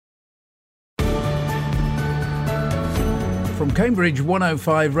From Cambridge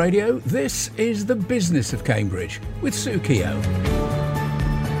 105 Radio, this is The Business of Cambridge with Sue Keogh.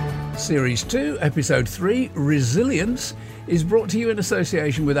 Series 2, Episode 3, Resilience, is brought to you in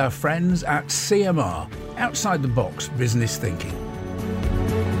association with our friends at CMR, Outside the Box Business Thinking.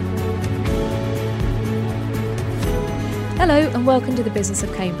 Hello and welcome to The Business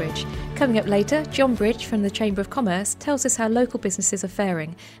of Cambridge. Coming up later, John Bridge from the Chamber of Commerce tells us how local businesses are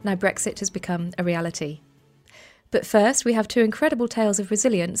faring now Brexit has become a reality. But first, we have two incredible tales of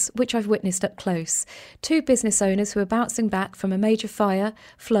resilience, which I've witnessed up close. Two business owners who are bouncing back from a major fire,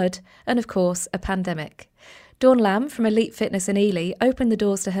 flood, and of course, a pandemic. Dawn Lamb from Elyte Fitness in Ely opened the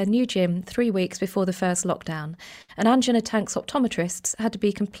doors to her new gym 3 weeks before the first lockdown, and Anjana Tank's Optometrists had to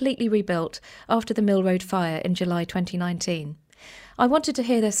be completely rebuilt after the Mill Road fire in July 2019. I wanted to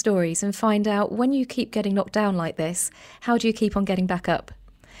hear their stories and find out, when you keep getting knocked down like this, how do you keep on getting back up?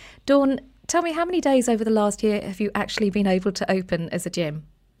 Dawn, tell me, how many days over the last year have you actually been able to open as a gym?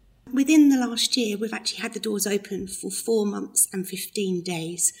 Within the last year, we've actually had the doors open for 4 months and 15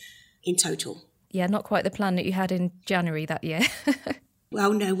 days in total. Yeah, not quite the plan that you had in January that year.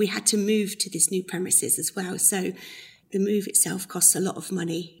 Well, no, we had to move to this new premises as well. So the move itself costs a lot of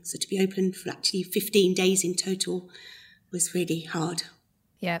money. So to be open for actually 15 days in total was really hard.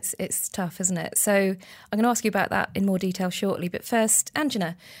 Yeah, it's tough, isn't it? So I'm going to ask you about that in more detail shortly. But first,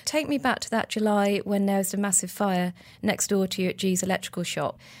 Anjana, take me back to that July when there was a massive fire next door to you at G's electrical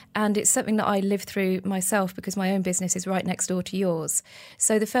shop. And it's something that I lived through myself because my own business is right next door to yours.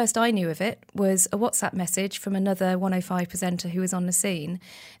 So the first I knew of it was a WhatsApp message from another 105 presenter who was on the scene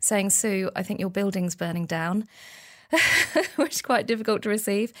saying, "Sue, I think your building's burning down." Which is quite difficult to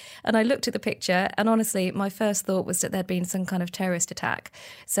receive. And I looked at the picture and honestly, my first thought was that there'd been some kind of terrorist attack.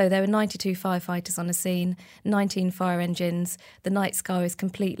 So there were 92 firefighters on the scene, 19 fire engines. The night sky was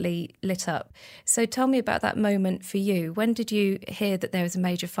completely lit up. So tell me about that moment for you. When did you hear that there was a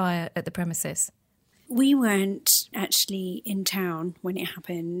major fire at the premises? We weren't actually in town when it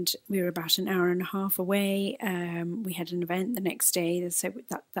happened. We were about an hour and a half away. We had an event the next day, so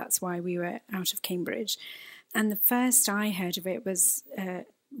that's why we were out of Cambridge. And the first I heard of it was a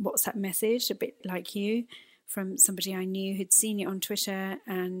WhatsApp message, a bit like you, from somebody I knew who'd seen it on Twitter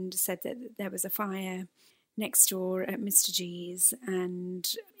and said that there was a fire next door at Mr. G's and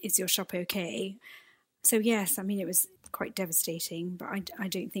is your shop okay? So yes, I mean, it was quite devastating, but I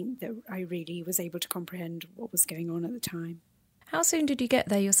don't think that I really was able to comprehend what was going on at the time. How soon did you get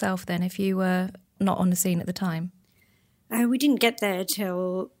there yourself then, if you were not on the scene at the time? We didn't get there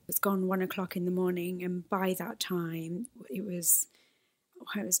till it was gone 1 o'clock in the morning, and by that time it was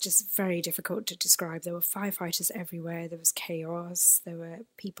just very difficult to describe. There were firefighters everywhere, there was chaos, there were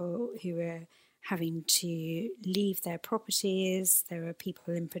people who were having to leave their properties, there were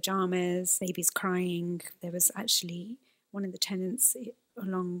people in pyjamas, babies crying. There was actually one of the tenants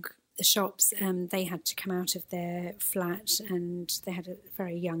along the shops, they had to come out of their flat and they had a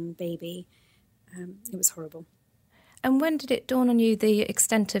very young baby. It was horrible. And when did it dawn on you the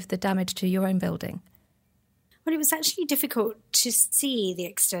extent of the damage to your own building? Well, it was actually difficult to see the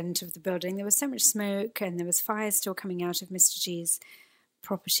extent of the building. There was so much smoke and there was fire still coming out of Mr. G's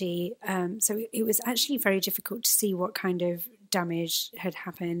property. So it was actually very difficult to see what kind of damage had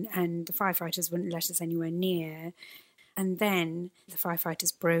happened, and the firefighters wouldn't let us anywhere near. And then the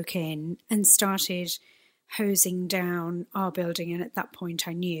firefighters broke in and started hosing down our building. And at that point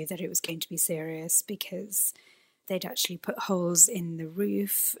I knew that it was going to be serious because they'd actually put holes in the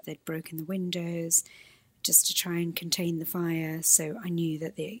roof, they'd broken the windows just to try and contain the fire. So I knew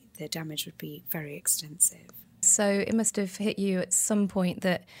that the damage would be very extensive. So it must have hit you at some point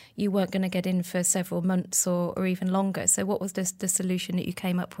that you weren't going to get in for several months or even longer. So what was the solution that you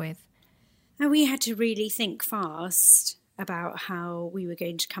came up with? And we had to really think fast about how we were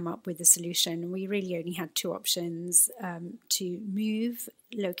going to come up with a solution. We really only had two options, to move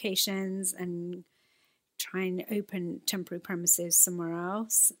locations and try and open temporary premises somewhere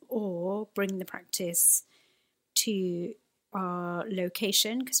else, or bring the practice to our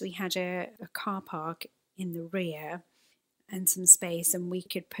location, because we had a car park in the rear and some space, and we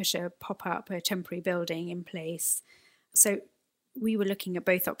could push a temporary building in place. So we were looking at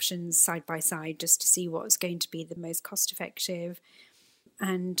both options side by side just to see what was going to be the most cost effective,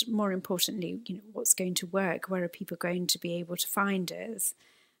 and more importantly, what's going to work, where are people going to be able to find us.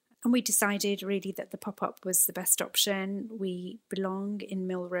 And we decided really that the pop-up was the best option. We belong in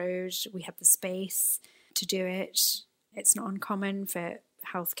Mill Road. We have the space to do it. It's not uncommon for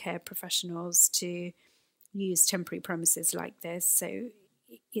healthcare professionals to use temporary premises like this. So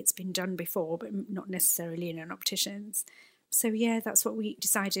it's been done before, but not necessarily in an optician's. So yeah, that's what we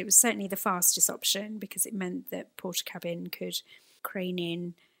decided. It was certainly the fastest option because it meant that Portakabin could crane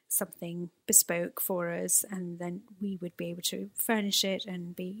in something bespoke for us, and then we would be able to furnish it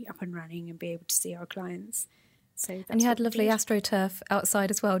and be up and running and be able to see our clients. So that's and you had what we lovely did. AstroTurf outside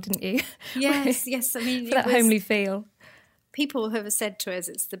as well, didn't you? Yes. I mean, for that homely feel. People have said to us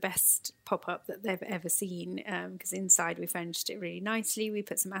it's the best pop-up that they've ever seen, because inside we furnished it really nicely. We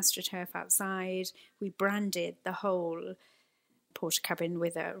put some AstroTurf outside. We branded the whole Portakabin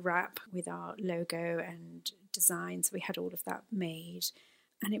with a wrap with our logo and design. So we had all of that made,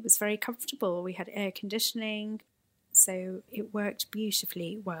 and it was very comfortable. We had air conditioning, so it worked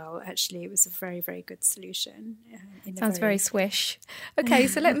beautifully well. Actually, it was a very, very good solution. Sounds very swish. Okay,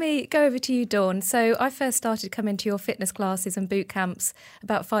 so let me go over to you, Dawn. So I first started coming to your fitness classes and boot camps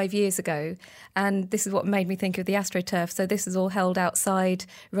about 5 years ago, and this is what made me think of the AstroTurf. So this is all held outside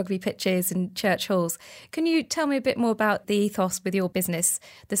rugby pitches and church halls. Can you tell me a bit more about the ethos with your business,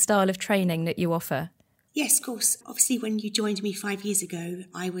 the style of training that you offer? Yes, of course. Obviously, when you joined me 5 years ago,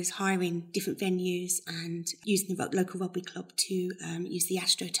 I was hiring different venues and using the local rugby club to use the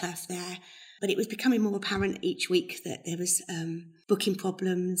AstroTurf there. But it was becoming more apparent each week that there was booking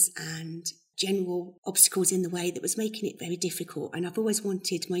problems and general obstacles in the way that was making it very difficult. And I've always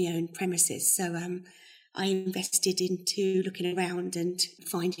wanted my own premises. So I invested into looking around and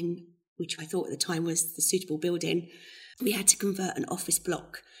finding, which I thought at the time was the suitable building. We had to convert an office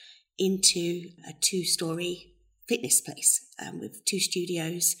block into a 2-storey fitness place with 2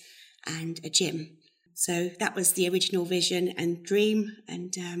 studios and a gym. So that was the original vision and dream,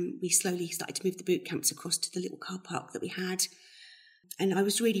 and we slowly started to move the boot camps across to the little car park that we had. And I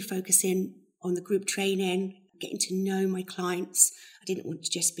was really focusing on the group training, getting to know my clients. I didn't want to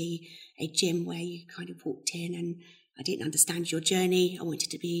just be a gym where you kind of walked in and I didn't understand your journey. I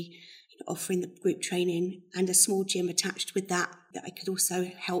wanted to be offering the group training and a small gym attached with that I could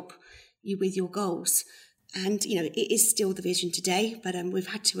also help you with your goals. And, it is still the vision today, but we've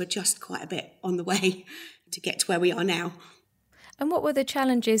had to adjust quite a bit on the way to get to where we are now. And what were the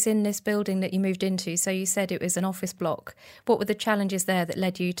challenges in this building that you moved into? So you said it was an office block. What were the challenges there that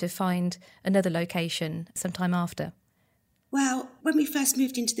led you to find another location sometime after? Well, when we first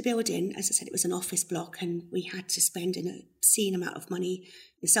moved into the building, as I said, it was an office block and we had to spend an obscene amount of money.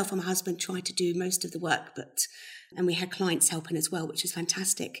 Myself and my husband tried to do most of the work, and we had clients helping as well, which was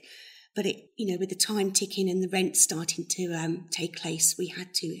fantastic. But with the time ticking and the rent starting to take place, we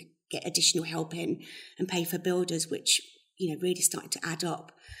had to get additional help in and pay for builders, which, really started to add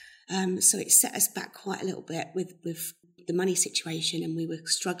up. So it set us back quite a little bit with the money situation, and we were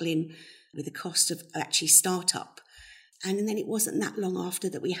struggling with the cost of actually start-up. And then it wasn't that long after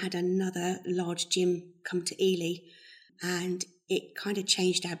that we had another large gym come to Ely, and it kind of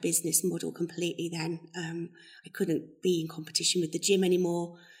changed our business model completely then. I couldn't be in competition with the gym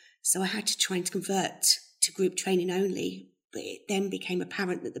anymore, so I had to try and convert to group training only. But it then became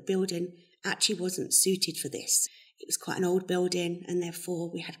apparent that the building actually wasn't suited for this. It was quite an old building, and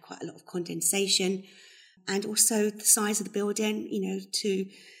therefore we had quite a lot of condensation. And also the size of the building, to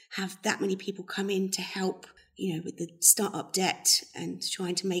have that many people come in to help, with the start-up debt and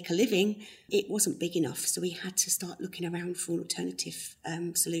trying to make a living, it wasn't big enough. So we had to start looking around for an alternative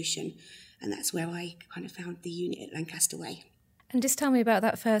solution. And that's where I kind of found the unit at Lancaster Way. And just tell me about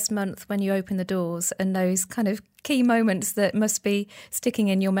that first month when you opened the doors and those kind of key moments that must be sticking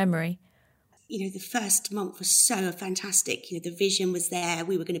in your memory. The first month was so fantastic. The vision was there.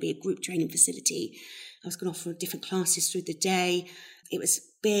 We were going to be a group training facility. I was going to offer different classes through the day. It was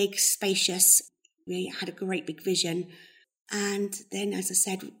big, spacious. We had a great big vision. And then, as I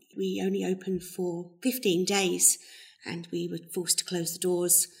said, we only opened for 15 days and we were forced to close the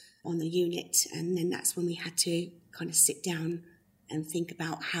doors on the unit. And then that's when we had to kind of sit down and think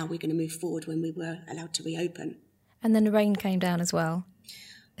about how we're going to move forward when we were allowed to reopen. And then the rain came down as well.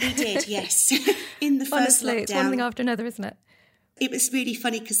 We did, yes. In the first Honestly, lockdown. it's one thing after another, isn't it? It was really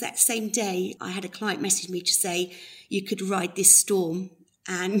funny because that same day I had a client message me to say you could ride this storm,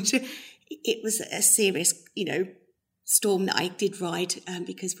 and it was a serious, storm that I did ride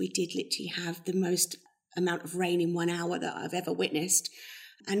because we did literally have the most amount of rain in 1 hour that I've ever witnessed.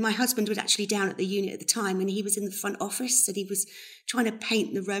 And my husband was actually down at the unit at the time, and he was in the front office and he was trying to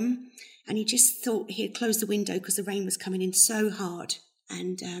paint the room, and he just thought he'd close the window because the rain was coming in so hard.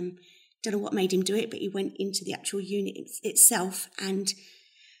 And don't know what made him do it, but he went into the actual unit itself, and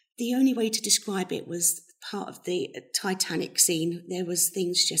the only way to describe it was part of the Titanic scene. There was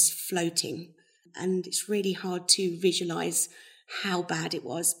things just floating, and it's really hard to visualise how bad it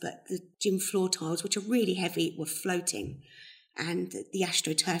was, but the gym floor tiles, which are really heavy, were floating, and the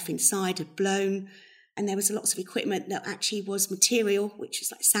AstroTurf inside had blown, And there was lots of equipment that actually was material, which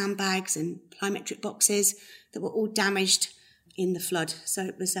was like sandbags and plyometric boxes that were all damaged in the flood. So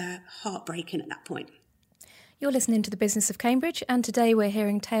it was heartbreaking at that point. You're listening to The Business of Cambridge, and today we're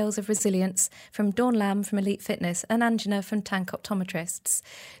hearing tales of resilience from Dawn Lamb from Elyte Fitness and Anjana from Taank Optometrists.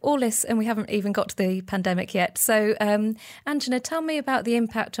 All this, and we haven't even got to the pandemic yet. So, Anjana, tell me about the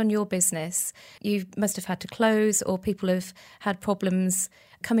impact on your business. You must have had to close, or people have had problems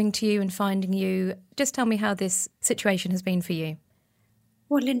coming to you and finding you. Just tell me how this situation has been for you.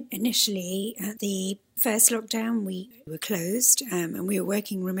 Well, initially, at the first lockdown, we were closed and we were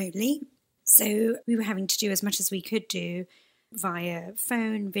working remotely. So we were having to do as much as we could do via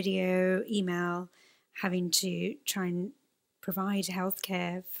phone, video, email, having to try and provide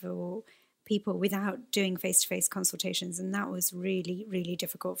healthcare for people without doing face-to-face consultations. And that was really, really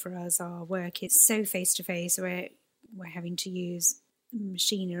difficult for us. Our work is so face-to-face, we're having to use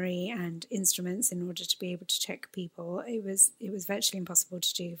machinery and instruments in order to be able to check people. It was virtually impossible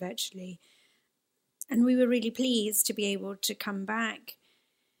to do virtually. And we were really pleased to be able to come back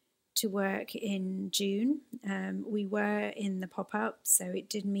to work in June. We were in the pop-up, so it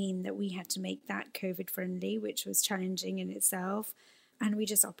did mean that we had to make that COVID friendly, which was challenging in itself. And we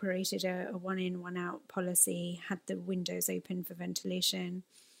just operated a one-in, one-out policy, had the windows open for ventilation,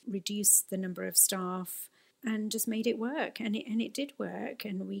 reduced the number of staff, and just made it work. And it did work,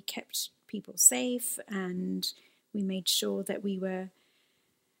 and we kept people safe, and we made sure that we were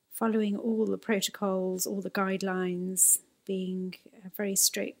following all the protocols, all the guidelines, being very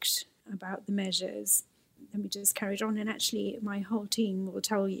strict about the measures. And we just carried on, and actually my whole team will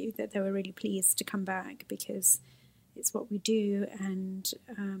tell you that they were really pleased to come back because it's what we do, and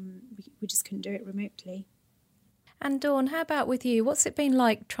we just couldn't do it remotely. And Dawn, how about with you? What's it been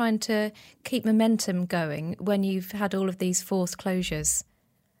like trying to keep momentum going when you've had all of these forced closures?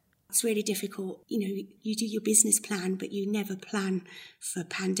 It's really difficult. You do your business plan, but you never plan for a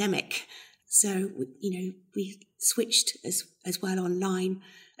pandemic. So, we switched as well online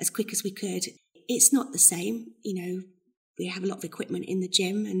as quick as we could. It's not the same. We have a lot of equipment in the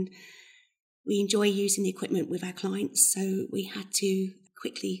gym and we enjoy using the equipment with our clients. So we had to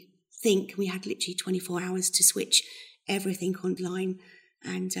quickly think. We had literally 24 hours to switch everything online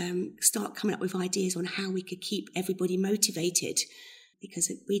and start coming up with ideas on how we could keep everybody motivated,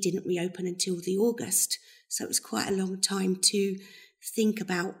 because we didn't reopen until the August. So it was quite a long time to think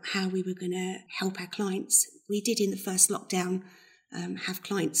about how we were going to help our clients. We did in the first lockdown have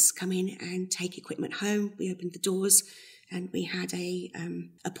clients come in and take equipment home. We opened the doors and we had a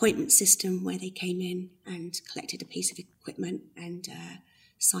appointment system where they came in and collected a piece of equipment and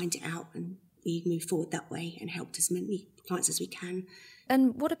signed it out, and we moved forward that way and helped as many clients as we can.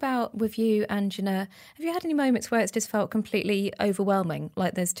 And what about with you, Anjana? Have you had any moments where it's just felt completely overwhelming,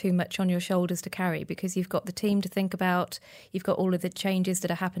 like there's too much on your shoulders to carry because you've got the team to think about, you've got all of the changes that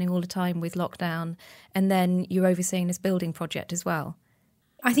are happening all the time with lockdown, and then you're overseeing this building project as well?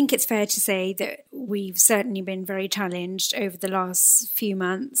 I think it's fair to say that we've certainly been very challenged over the last few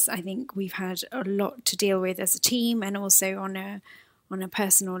months. I think we've had a lot to deal with as a team and also on a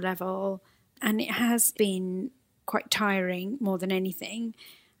personal level. And it has been quite tiring more than anything.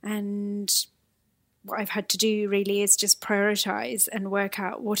 And what I've had to do really is just prioritise and work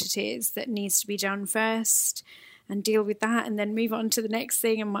out what it is that needs to be done first and deal with that and then move on to the next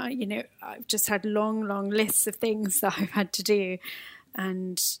thing. And I've just had long lists of things that I've had to do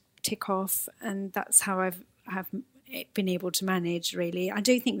and tick off. And that's how I've been able to manage, really. I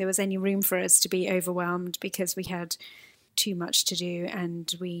don't think there was any room for us to be overwhelmed because we had too much to do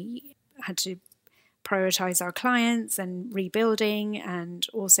and we had to prioritise our clients and rebuilding and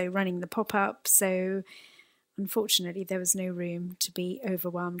also running the pop-up. So unfortunately, there was no room to be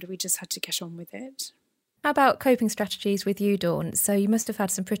overwhelmed. We just had to get on with it. How about coping strategies with you, Dawn? So you must have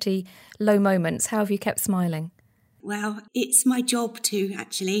had some pretty low moments. How have you kept smiling? Well, it's my job too,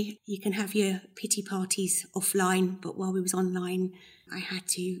 actually. You can have your pity parties offline, but while we was online, I had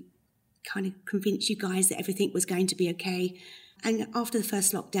to kind of convince you guys that everything was going to be okay. And after the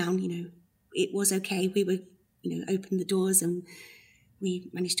first lockdown, it was okay. We were, opened the doors and we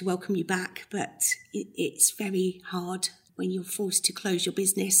managed to welcome you back. But it's very hard when you're forced to close your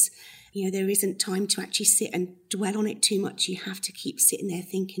business. There isn't time to actually sit and dwell on it too much. You have to keep sitting there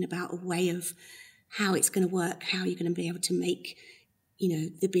thinking about a way of how it's going to work, how you're going to be able to make,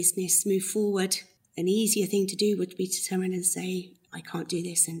 the business move forward. An easier thing to do would be to turn around and say, I can't do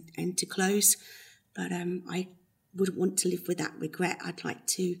this and to close. But I wouldn't want to live with that regret. I'd like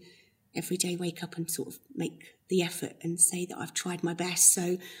to every day wake up and sort of make the effort and say that I've tried my best.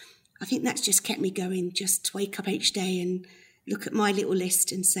 So I think that's just kept me going, just to wake up each day look at my little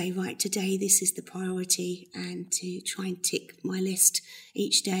list and say, right, today this is the priority, and to try and tick my list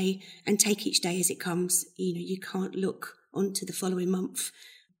each day and take each day as it comes. You can't look onto the following month.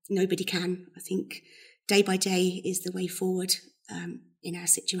 Nobody can. I think day by day is the way forward in our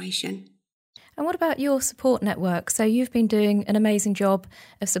situation. And what about your support network? So you've been doing an amazing job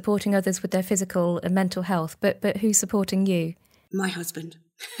of supporting others with their physical and mental health, but who's supporting you? My husband.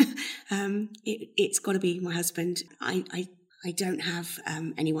 It's got to be my husband. I don't have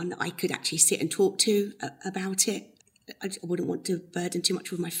anyone that I could actually sit and talk to about it. I wouldn't want to burden too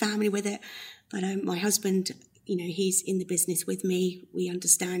much with my family with it. But my husband, he's in the business with me. We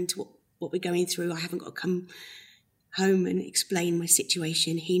understand what we're going through. I haven't got to come home and explain my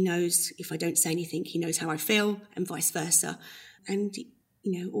situation. He knows if I don't say anything, he knows how I feel, and vice versa. And,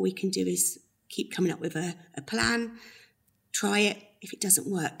 all we can do is keep coming up with a plan, try it. If it doesn't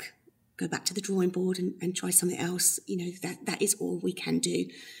work, go back to the drawing board and try something else. That is all we can do.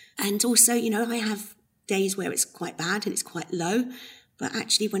 And also, I have days where it's quite bad and it's quite low. But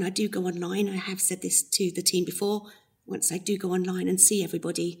actually, when I do go online, I have said this to the team before, once I do go online and see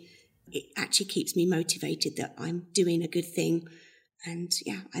everybody, it actually keeps me motivated that I'm doing a good thing. And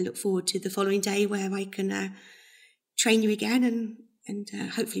I look forward to the following day where I can train you again and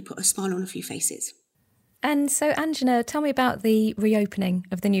hopefully put a smile on a few faces. And so, Anjana, tell me about the reopening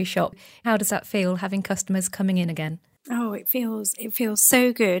of the new shop. How does that feel, having customers coming in again? Oh, it feels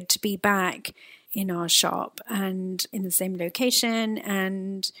so good to be back in our shop and in the same location,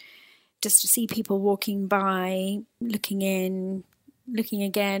 and just to see people walking by, looking in, looking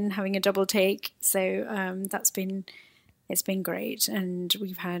again, having a double take. So it's been great, and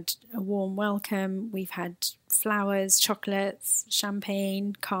we've had a warm welcome. We've had flowers, chocolates,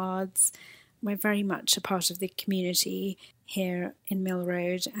 champagne, cards. We're very much a part of the community here in Mill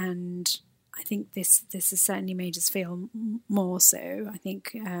Road, and I think this has certainly made us feel more so. I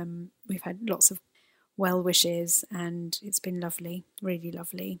think we've had lots of well wishes, and it's been lovely, really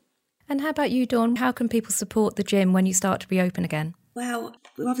lovely. And how about you, Dawn? How can people support the gym when you start to reopen again? Well,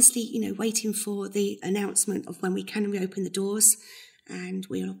 we're obviously, waiting for the announcement of when we can reopen the doors, and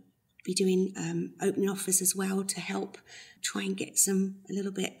we'll be doing opening offers as well to help try and get a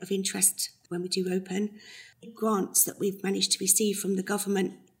little bit of interest when we do open. Grants that we've managed to receive from the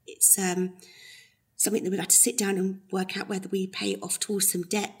government, it's something that we've had to sit down and work out whether we pay off towards some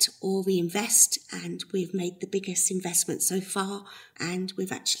debt or we invest, and we've made the biggest investment so far, and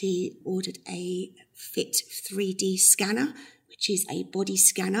we've actually ordered a Fit 3D scanner, which is a body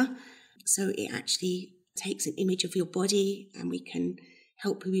scanner. So it actually takes an image of your body and we can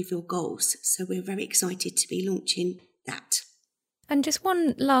help you with your goals. So we're very excited to be launching that. And just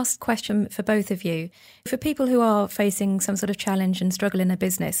one last question for both of you. For people who are facing some sort of challenge and struggle in their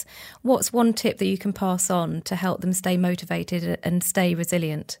business, what's one tip that you can pass on to help them stay motivated and stay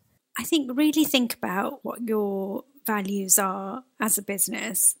resilient? I think really think about what your values are as a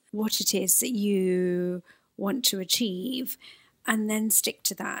business, what it is that you want to achieve, and then stick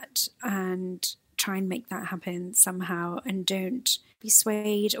to that and try and make that happen somehow, and don't be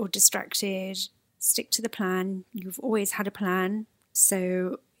swayed or distracted. Stick to the plan. You've always had a plan.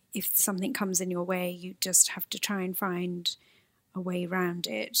 So if something comes in your way, you just have to try and find a way around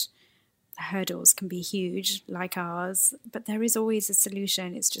it. The hurdles can be huge, like ours, but there is always a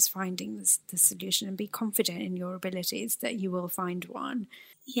solution. It's just finding the solution, and be confident in your abilities that you will find one.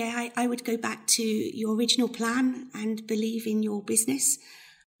 Yeah, I would go back to your original plan and believe in your business.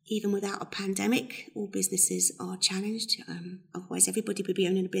 Even without a pandemic, all businesses are challenged. Otherwise, everybody would be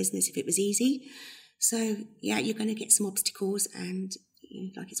owning a business if it was easy. So, you're going to get some obstacles, and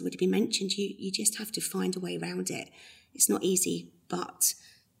like it's already been mentioned, you just have to find a way around it. It's not easy, but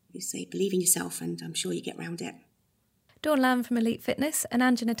you say believe in yourself, and I'm sure you get around it. Dawn Lamb from Elyte Fitness and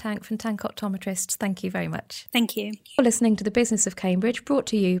Anjana Taank from Taank Optometrists, thank you very much. Thank you. You're listening to The Business of Cambridge, brought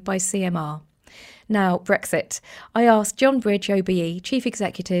to you by CMR. Now, Brexit. I asked John Bridge OBE, Chief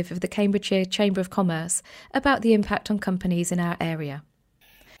Executive of the Cambridgeshire Chamber of Commerce, about the impact on companies in our area.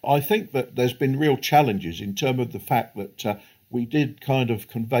 I think that there's been real challenges in terms of the fact that we did kind of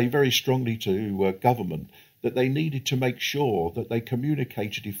convey very strongly to government that they needed to make sure that they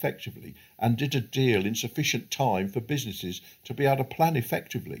communicated effectively and did a deal in sufficient time for businesses to be able to plan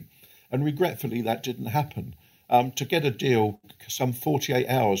effectively. And regretfully, that didn't happen. To get a deal some 48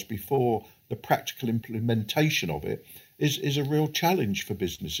 hours before the practical implementation of it is a real challenge for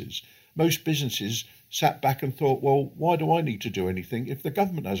businesses. Most businesses sat back and thought, well, why do I need to do anything if the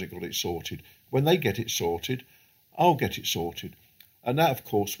government hasn't got it sorted? When they get it sorted, I'll get it sorted. And that, of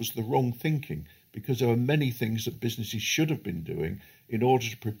course, was the wrong thinking, because there were many things that businesses should have been doing in order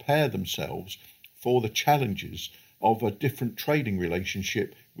to prepare themselves for the challenges of a different trading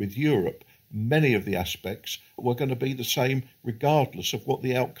relationship with Europe. Many of the aspects were going to be the same regardless of what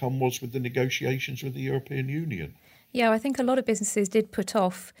the outcome was with the negotiations with the European Union. Yeah, I think a lot of businesses did put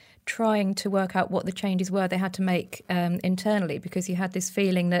off trying to work out what the changes were they had to make internally, because you had this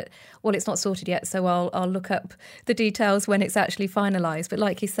feeling that, well, it's not sorted yet, so I'll look up the details when it's actually finalised. But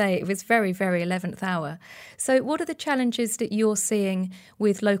like you say, it was very, very 11th hour. So what are the challenges that you're seeing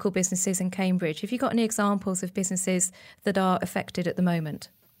with local businesses in Cambridge? Have you got any examples of businesses that are affected at the moment?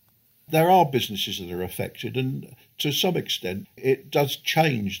 There are businesses that are affected, and to some extent it does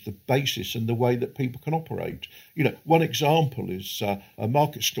change the basis and the way that people can operate. One example is a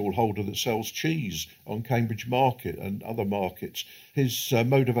market stall holder that sells cheese on Cambridge Market and other markets. His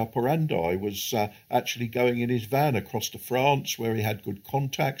mode of operandi was actually going in his van across to France, where he had good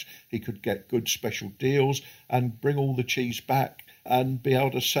contacts, he could get good special deals and bring all the cheese back and be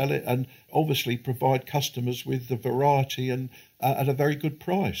able to sell it and obviously provide customers with the variety and at a very good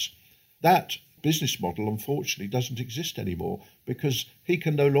price. That business model, unfortunately, doesn't exist anymore because he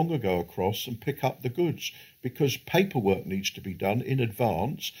can no longer go across and pick up the goods, because paperwork needs to be done in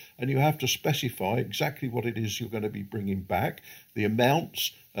advance and you have to specify exactly what it is you're going to be bringing back, the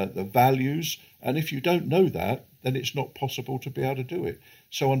amounts, the values, and if you don't know that, then it's not possible to be able to do it.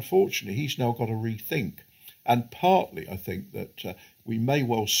 So unfortunately, he's now got to rethink. And partly, I think that we may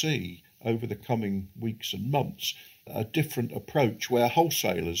well see over the coming weeks and months a different approach where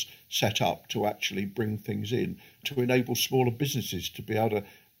wholesalers set up to actually bring things in to enable smaller businesses to be able to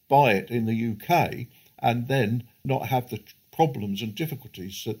buy it in the UK and then not have the problems and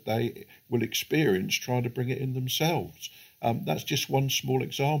difficulties that they will experience trying to bring it in themselves. That's just one small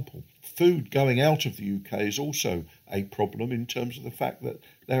example. Food going out of the UK is also a problem in terms of the fact that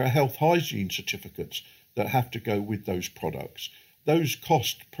there are health hygiene certificates that have to go with those products. Those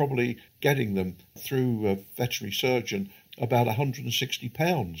cost probably getting them through a veterinary surgeon about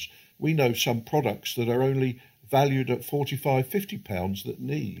 £160. We know some products that are only valued at £45, £50 that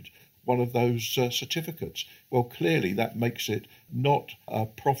need one of those certificates. Well, clearly that makes it not a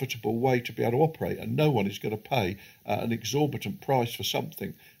profitable way to be able to operate, and no one is going to pay an exorbitant price for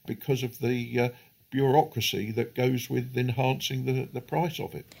something because of the bureaucracy that goes with enhancing the price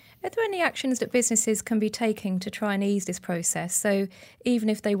of it. Are there any actions that businesses can be taking to try and ease this process? So even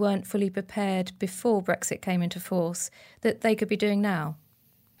if they weren't fully prepared before Brexit came into force, that they could be doing now?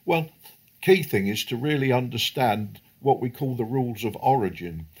 Well, key thing is to really understand what we call the rules of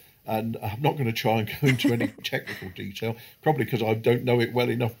origin. And I'm not going to try and go into any technical detail, probably because I don't know it well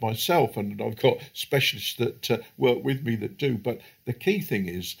enough myself, and I've got specialists that work with me that do. But the key thing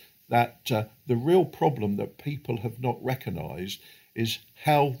is that the real problem that people have not recognised is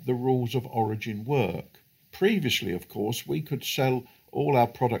how the rules of origin work. Previously, of course, we could sell all our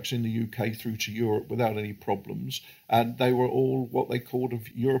products in the UK through to Europe without any problems, and they were all what they called of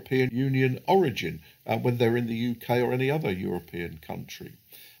European Union origin, whether they're in the UK or any other European country.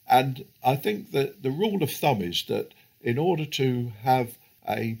 And I think that the rule of thumb is that in order to have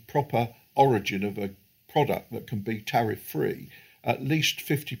a proper origin of a product that can be tariff-free, at least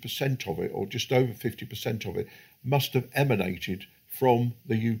 50% of it, or just over 50% of it, must have emanated from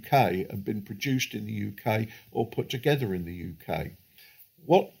the UK and been produced in the UK or put together in the UK.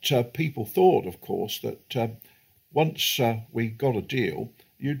 What people thought, of course, that once we got a deal,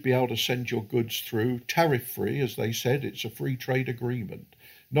 you'd be able to send your goods through tariff-free, as they said, it's a free trade agreement,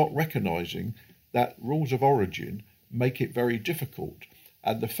 not recognising that rules of origin make it very difficult.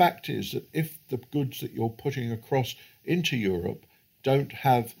 And the fact is that if the goods that you're putting across into Europe don't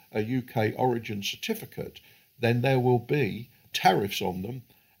have a UK origin certificate, then there will be tariffs on them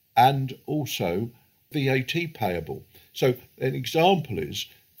and also VAT payable. So an example is,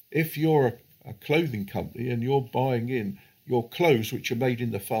 if you're a clothing company and you're buying in your clothes which are made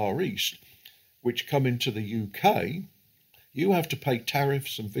in the Far East, which come into the UK, you have to pay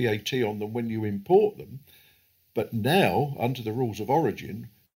tariffs and VAT on them when you import them. But now, under the rules of origin,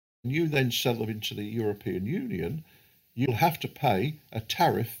 when you then sell them into the European Union, you'll have to pay a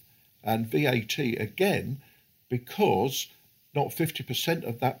tariff and VAT again, because not 50%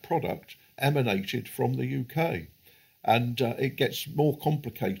 of that product emanated from the UK. And it gets more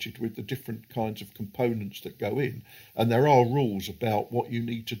complicated with the different kinds of components that go in. And there are rules about what you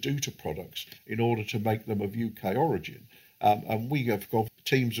need to do to products in order to make them of UK origin. And we have got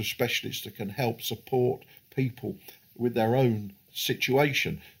teams of specialists that can help support people with their own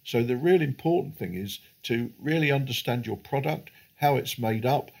situation. So the real important thing is to really understand your product, how it's made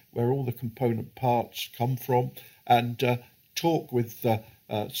up, where all the component parts come from, and talk with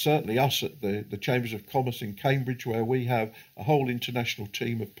certainly us at the Chambers of Commerce in Cambridge, where we have a whole international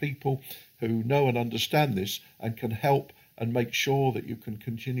team of people who know and understand this and can help and make sure that you can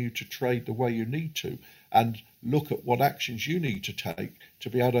continue to trade the way you need to, and look at what actions you need to take to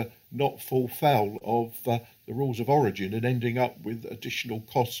be able to not fall foul of the rules of origin and ending up with additional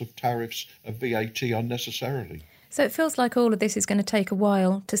costs of tariffs and VAT unnecessarily. So it feels like all of this is going to take a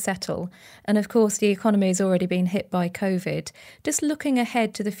while to settle. And of course, the economy has already been hit by COVID. Just looking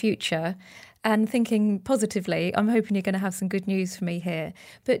ahead to the future and thinking positively, I'm hoping you're going to have some good news for me here.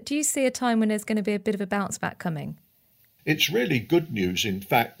 But do you see a time when there's going to be a bit of a bounce back coming? It's really good news, in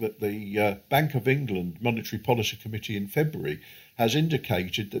fact, that the Bank of England Monetary Policy Committee in February has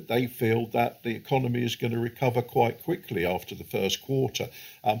indicated that they feel that the economy is going to recover quite quickly after the first quarter,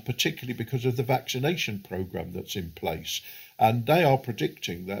 particularly because of the vaccination programme that's in place. And they are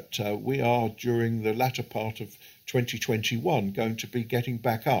predicting that we are, during the latter part of 2021, going to be getting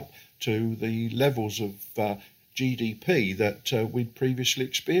back up to the levels of GDP that we'd previously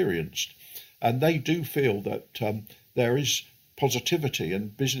experienced. And they do feel that there is positivity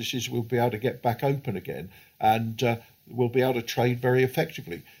and businesses will be able to get back open again and will be able to trade very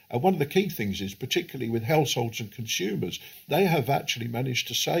effectively. And one of the key things is, particularly with households and consumers, they have actually managed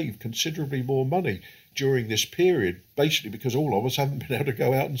to save considerably more money during this period, basically because all of us haven't been able to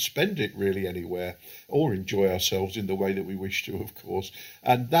go out and spend it really anywhere or enjoy ourselves in the way that we wish to, of course.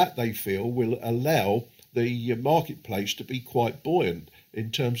 And that, they feel, will allow the marketplace to be quite buoyant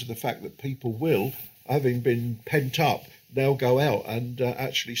in terms of the fact that people will, having been pent up, now go out and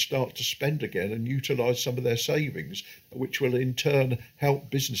actually start to spend again and utilise some of their savings, which will in turn help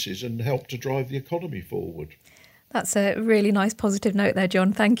businesses and help to drive the economy forward. That's a really nice positive note there,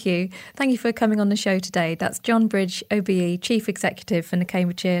 John. Thank you. Thank you for coming on the show today. That's John Bridge OBE, Chief Executive from the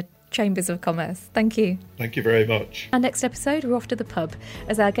Cambridgeshire Chambers of Commerce. Thank you. Thank you very much. Our next episode, we're off to the pub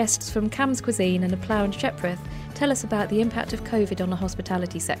as our guests from Cam's Cuisine and the Plough and Shepworth tell us about the impact of COVID on the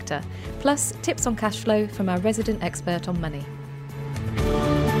hospitality sector, plus tips on cash flow from our resident expert on money.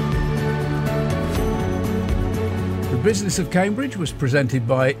 The Business of Cambridge was presented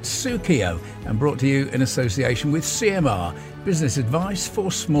by Sue Keogh and brought to you in association with CMR, business advice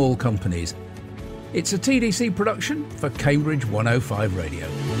for small companies. It's a TDC production for Cambridge 105 Radio.